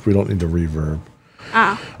monitor off. We don't need the reverb.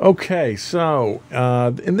 Ah. Okay, so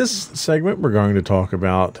in this segment, we're going to talk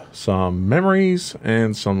about some memories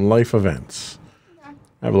and some life events.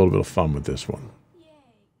 Have a little bit of fun with this one. Yay.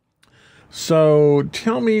 So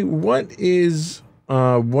tell me, what is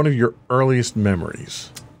one of your earliest memories?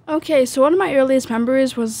 Okay, so one of my earliest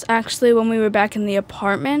memories was actually when we were back in the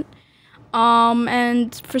apartment.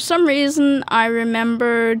 And for some reason, I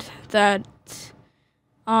remembered that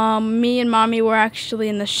me and Mommy were actually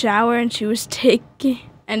in the shower, and we were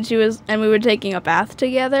taking a bath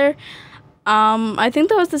together. I think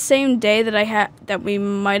that was the same day that we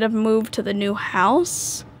might have moved to the new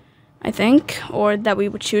house, I think, or that we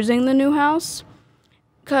were choosing the new house.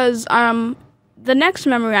 'Cause the next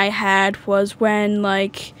memory I had was when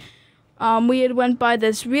we had went by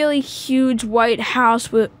this really huge white house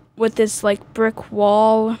with this brick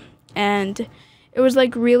wall, and it was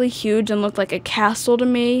really huge and looked like a castle to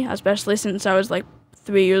me, especially since I was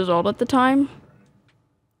 3 years old at the time.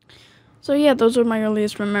 So yeah, those are my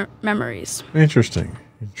earliest memories. Interesting.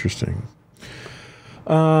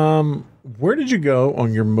 Where did you go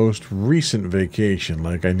on your most recent vacation?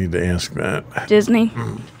 I need to ask that. Disney.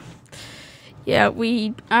 Yeah,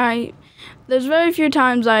 there's very few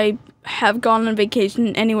times I have gone on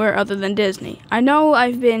vacation anywhere other than Disney. I know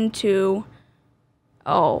I've been to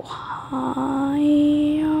Ohio.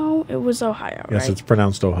 It was Ohio, Yes, right? it's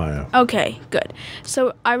pronounced Ohio. Okay, good.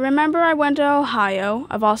 So I remember I went to Ohio.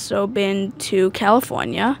 I've also been to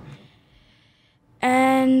California.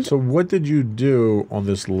 And So what did you do on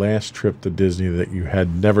this last trip to Disney that you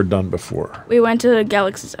had never done before? we went to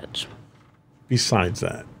Galaxy's Edge. Besides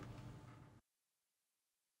that?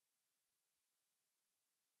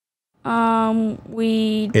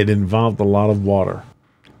 It involved a lot of water.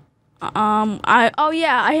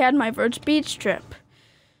 I had my first beach trip.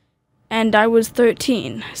 And I was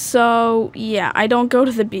 13. So, yeah, I don't go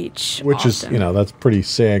to the beach Which often. is, that's pretty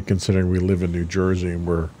sad considering we live in New Jersey and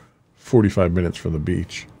we're 45 minutes from the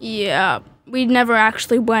beach. Yeah, we never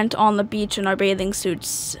actually went on the beach in our bathing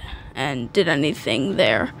suits and did anything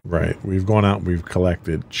there. Right. We've gone out and we've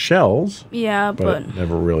collected shells. Yeah, but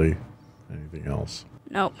never really anything else.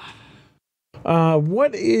 nope.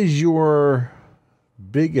 What is your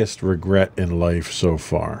biggest regret in life so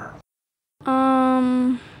far?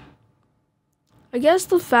 I guess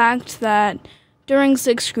the fact that during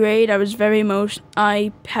 6th grade I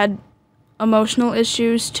had emotional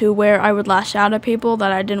issues to where I would lash out at people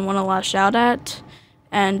that I didn't want to lash out at,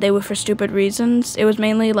 and they were for stupid reasons. It was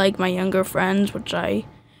mainly my younger friends, which I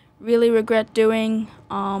really regret doing.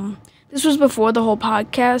 This was before the whole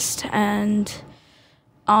podcast, and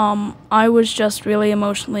I was just really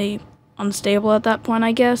emotionally unstable at that point,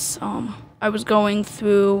 I guess. I was going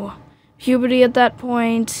through puberty at that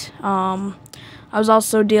point. I was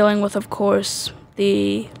also dealing with, of course,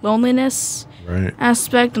 the loneliness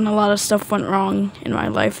aspect, and a lot of stuff went wrong in my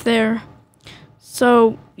life there.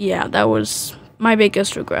 So, yeah, that was my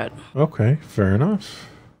biggest regret. Okay, fair enough.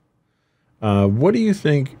 What do you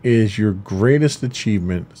think is your greatest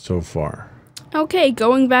achievement so far? Okay,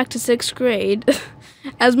 going back to 6th grade,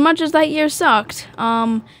 as much as that year sucked,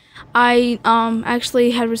 I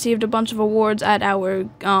actually had received a bunch of awards at our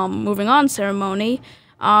moving on ceremony,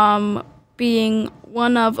 being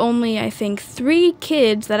one of only, I think, 3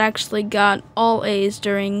 kids that actually got all A's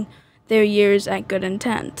during their years at Good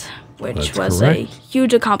Intent, which That's was correct. a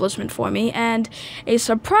huge accomplishment for me, and a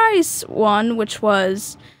surprise one, which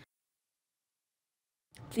was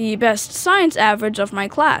the best science average of my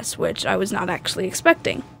class, which I was not actually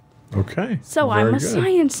expecting. Okay. So very I'm a good.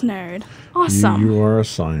 science nerd. Awesome. You are a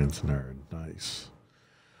science nerd. Nice.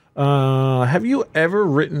 Have you ever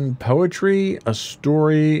written poetry, a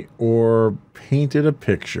story, or painted a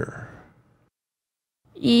picture?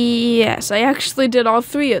 Yes, I actually did all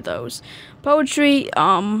three of those. Poetry,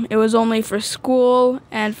 it was only for school,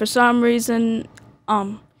 and for some reason,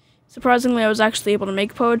 surprisingly, I was actually able to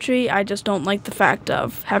make poetry. I just don't like the fact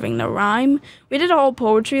of having no rhyme. We did a whole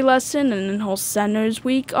poetry lesson and a whole Centers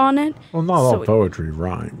Week on it. Well, not all poetry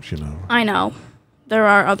rhymes, you know. I know. There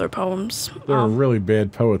are other poems. There are really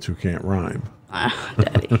bad poets who can't rhyme.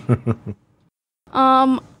 Daddy.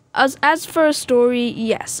 As for a story,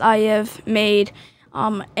 yes, I have made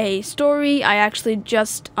a story. I actually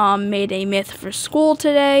just made a myth for school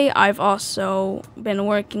today. I've also been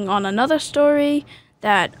working on another story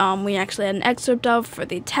that we actually had an excerpt of for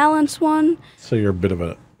the talents one. So you're a bit of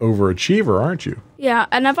an overachiever, aren't you? Yeah,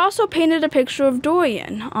 and I've also painted a picture of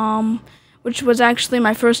Dorian, which was actually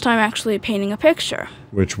my first time actually painting a picture.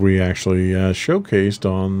 Which we actually showcased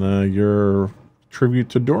on your Tribute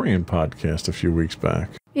to Dorian podcast a few weeks back.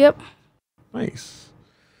 Yep. Nice.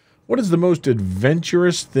 What is the most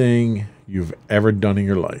adventurous thing you've ever done in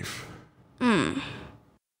your life?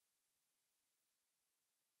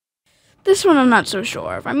 This one I'm not so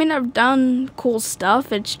sure of. I mean, I've done cool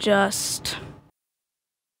stuff. It's just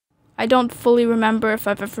I don't fully remember if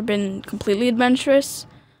I've ever been completely adventurous.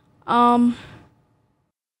 Well,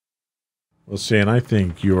 see, and I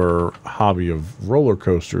think your hobby of roller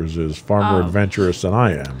coasters is far more adventurous than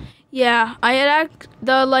I am. Yeah, I had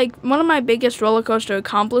one of my biggest roller coaster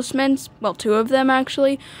accomplishments, well, two of them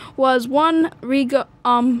actually, was one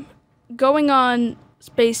going on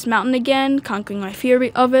Space Mountain again, conquering my fear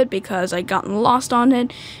of it because I'd gotten lost on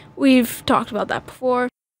it. We've talked about that before.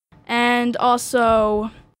 And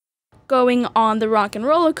also going on the Rock and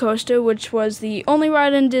Roller Coaster, which was the only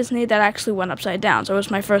ride in Disney that actually went upside down. So it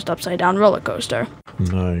was my first upside down roller coaster.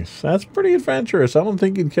 Nice. That's pretty adventurous. I don't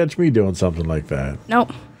think you'd catch me doing something like that.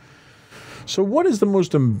 Nope. So what is the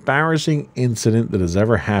most embarrassing incident that has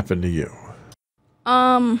ever happened to you?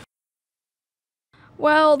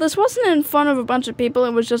 Well, this wasn't in front of a bunch of people.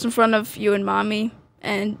 It was just in front of you and Mommy.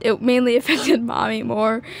 And it mainly affected Mommy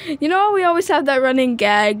more. You know, we always have that running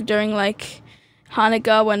gag during,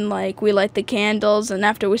 Hanukkah when, we light the candles, and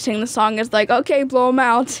after we sing the song, it's like, okay, blow them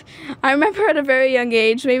out. I remember at a very young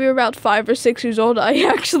age, maybe about 5 or 6 years old, I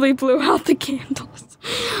actually blew out the candles.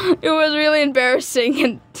 It was really embarrassing,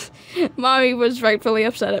 and Mommy was rightfully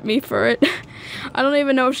upset at me for it. I don't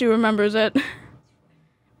even know if she remembers it,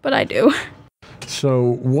 but I do.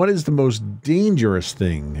 So, what is the most dangerous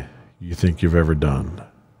thing you think you've ever done?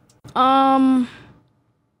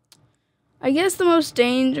 I guess the most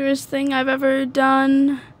dangerous thing I've ever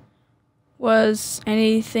done was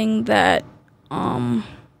anything that, You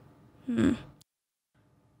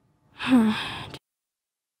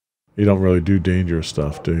don't really do dangerous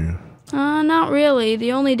stuff, do you? Not really.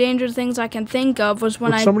 The only dangerous things I can think of was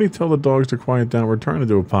when somebody tell the dogs to quiet down. We're trying to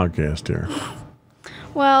do a podcast here.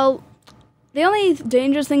 Well, the only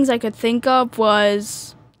dangerous things I could think of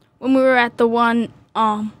was when we were at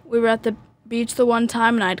the beach the one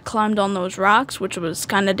time, and I'd climbed on those rocks, which was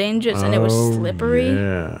kind of dangerous, and it was slippery.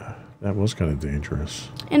 Yeah, that was kind of dangerous.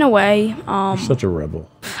 In a way. You're such a rebel.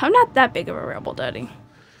 I'm not that big of a rebel, Daddy.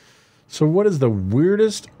 So what is the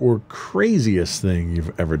weirdest or craziest thing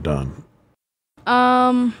you've ever done?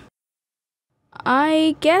 I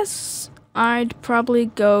guess I'd probably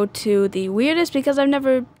go to the weirdest because I've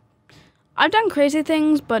done crazy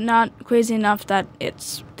things, but not crazy enough that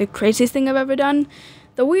it's the craziest thing I've ever done.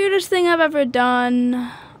 The weirdest thing I've ever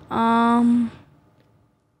done, I'd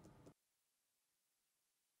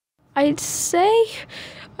have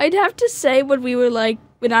to say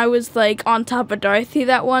when I was on top of Dorothy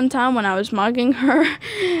that one time when I was mugging her,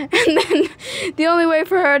 and then the only way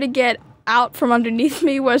for her to get out from underneath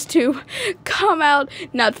me was to come out,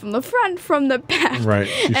 not from the front, from the back. Right,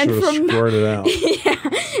 she sort of squirted out. Yeah,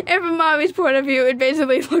 and from Mommy's point of view, it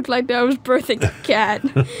basically looked like I was birthing a cat.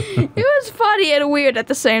 It was funny and weird at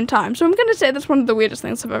the same time, so I'm going to say that's one of the weirdest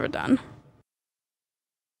things I've ever done.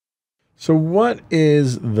 So what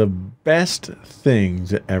is the best thing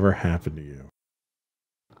that ever happened to you?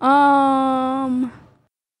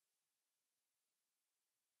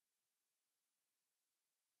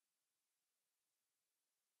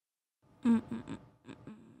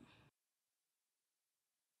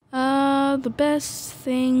 The best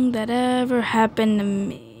thing that ever happened to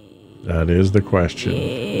me. That is the question.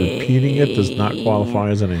 Repeating it does not qualify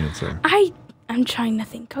as an answer. I'm trying to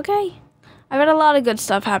think, okay? I've had a lot of good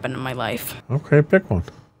stuff happen in my life. Okay, pick one.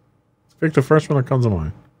 Pick the first one that comes to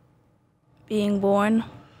mind. Being born.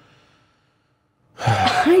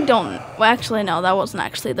 Well, actually, no, that wasn't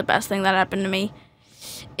actually the best thing that happened to me.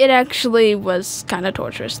 it actually was kind of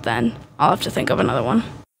torturous then. I'll have to think of another one.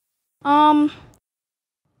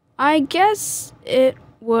 I guess it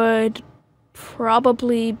would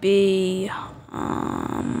probably be,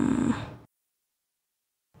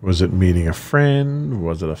 Was it meeting a friend?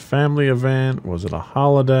 Was it a family event? Was it a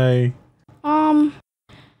holiday?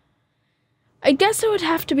 I guess it would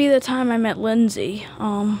have to be the time I met Lindsay.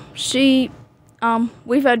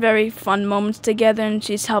 We've had very fun moments together, and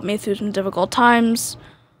she's helped me through some difficult times.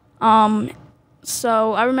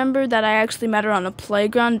 So I remember that I actually met her on a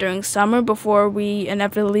playground during summer before we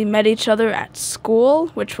inevitably met each other at school,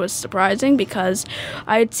 which was surprising because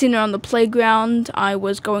I had seen her on the playground. I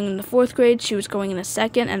was going in the 4th grade, she was going in the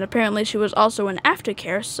 2nd, and apparently she was also in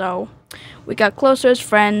aftercare, so we got closer as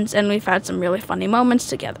friends, and we've had some really funny moments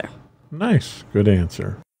together. Nice. Good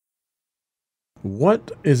answer.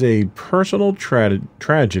 What is a personal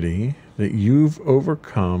tragedy that you've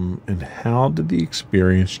overcome, and how did the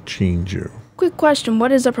experience change you? Quick question,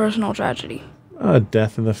 what is a personal tragedy?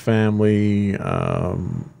 Death in the family, a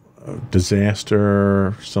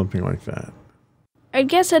disaster, something like that. I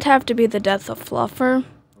guess it'd have to be the death of Fluffer.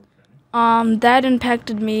 That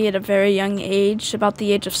impacted me at a very young age, about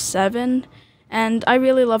the age of 7, and I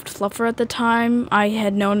really loved Fluffer at the time. I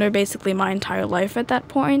had known her basically my entire life at that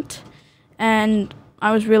point, and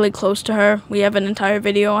I was really close to her. We have an entire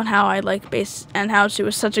video on how and how she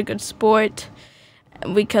was such a good sport,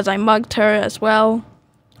 because I mugged her as well.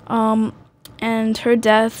 And her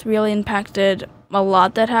death really impacted a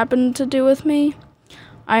lot that happened to do with me.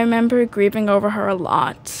 I remember grieving over her a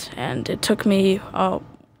lot, and it took me a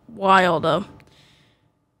while to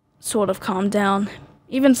sort of calm down.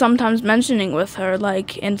 Even sometimes mentioning with her,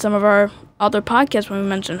 like in some of our other podcasts when we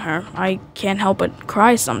mention her, I can't help but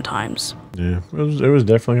cry sometimes. Yeah, it was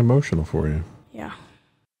definitely emotional for you. Yeah.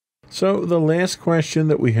 So the last question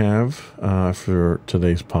that we have for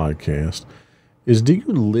today's podcast is, do you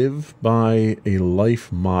live by a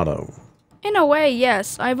life motto? In a way,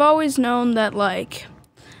 yes. I've always known that,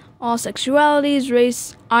 all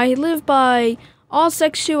sexualities, I live by all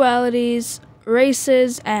sexualities,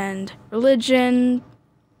 races, and religions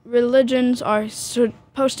are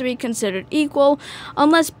supposed to be considered equal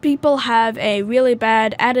unless people have a really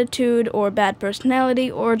bad attitude or bad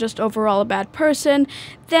personality or just overall a bad person,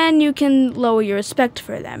 then you can lower your respect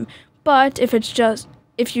for them. But if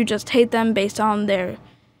you just hate them based on their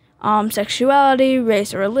sexuality,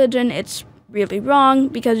 race, or religion, it's really wrong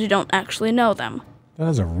because you don't actually know them. That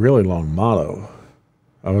is a really long motto.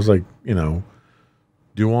 I was like,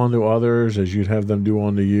 do unto others as you'd have them do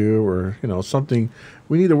unto you, or something.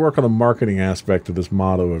 We need to work on the marketing aspect of this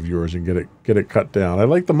motto of yours and get it cut down. I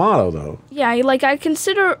like the motto though. Yeah, I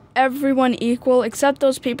consider everyone equal except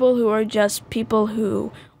those people who are just people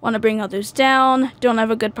who want to bring others down, don't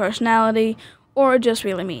have a good personality, or are just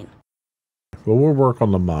really mean. Well, we'll work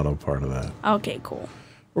on the motto part of that. Okay, cool.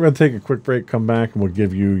 We're going to take a quick break, come back, and we'll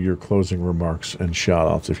give you your closing remarks and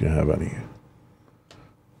shout-outs if you have any.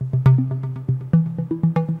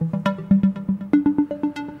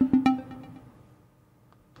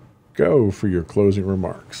 Go for your closing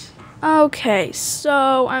remarks. Okay,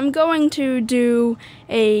 so I'm going to do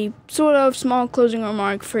a sort of small closing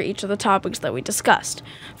remark for each of the topics that we discussed.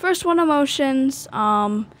 First one, emotions,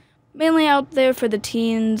 mainly out there for the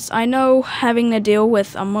teens. I know having to deal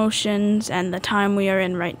with emotions and the time we are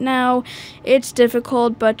in right now, it's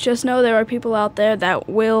difficult, but just know there are people out there that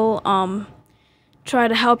will try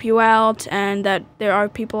to help you out, and that there are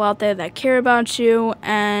people out there that care about you,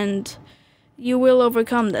 and you will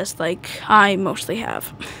overcome this, like I mostly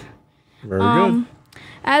have. Very good.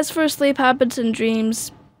 As for sleep habits and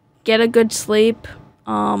dreams, get a good sleep.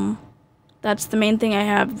 That's the main thing I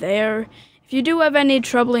have there. If you do have any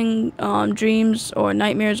troubling dreams or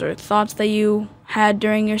nightmares or thoughts that you had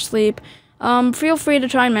during your sleep, feel free to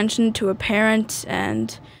try and mention it to a parent,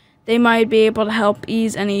 and they might be able to help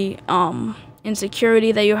ease any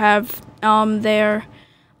insecurity that you have there.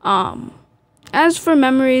 As for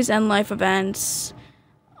memories and life events,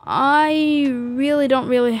 I really don't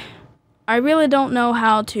know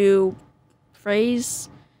how to phrase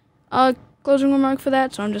a closing remark for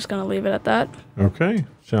that, so I'm just going to leave it at that. Okay,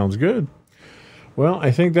 sounds good. Well,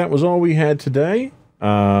 I think that was all we had today.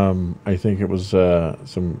 I think it was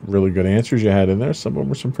some really good answers you had in there. Some of them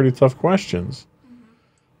were some pretty tough questions.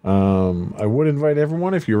 I would invite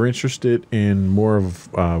everyone, if you're interested in more of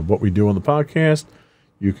what we do on the podcast,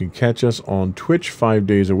 you can catch us on Twitch 5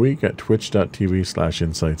 days a week at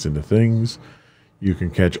twitch.tv/insightsintothings. You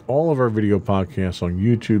can catch all of our video podcasts on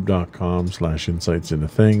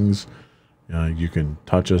youtube.com/insightsintothings. You can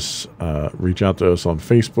touch us, reach out to us on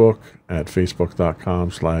Facebook at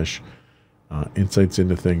facebook.com/ Insights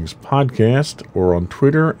Into Things podcast, or on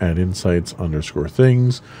Twitter at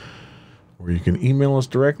insights_things. Or you can email us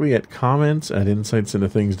directly at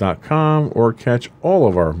comments@insightsintothings.com, or catch all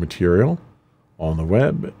of our material on the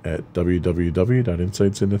web at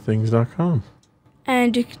www.insightsintothings.com.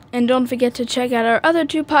 And don't forget to check out our other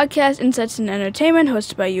two podcasts, Insights into Entertainment,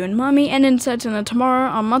 hosted by you and Mommy, and Insights into Tomorrow,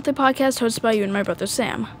 our monthly podcast hosted by you and my brother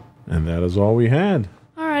Sam. And that is all we had.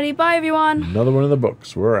 Alrighty, bye everyone. Another one in the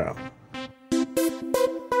books. We're out.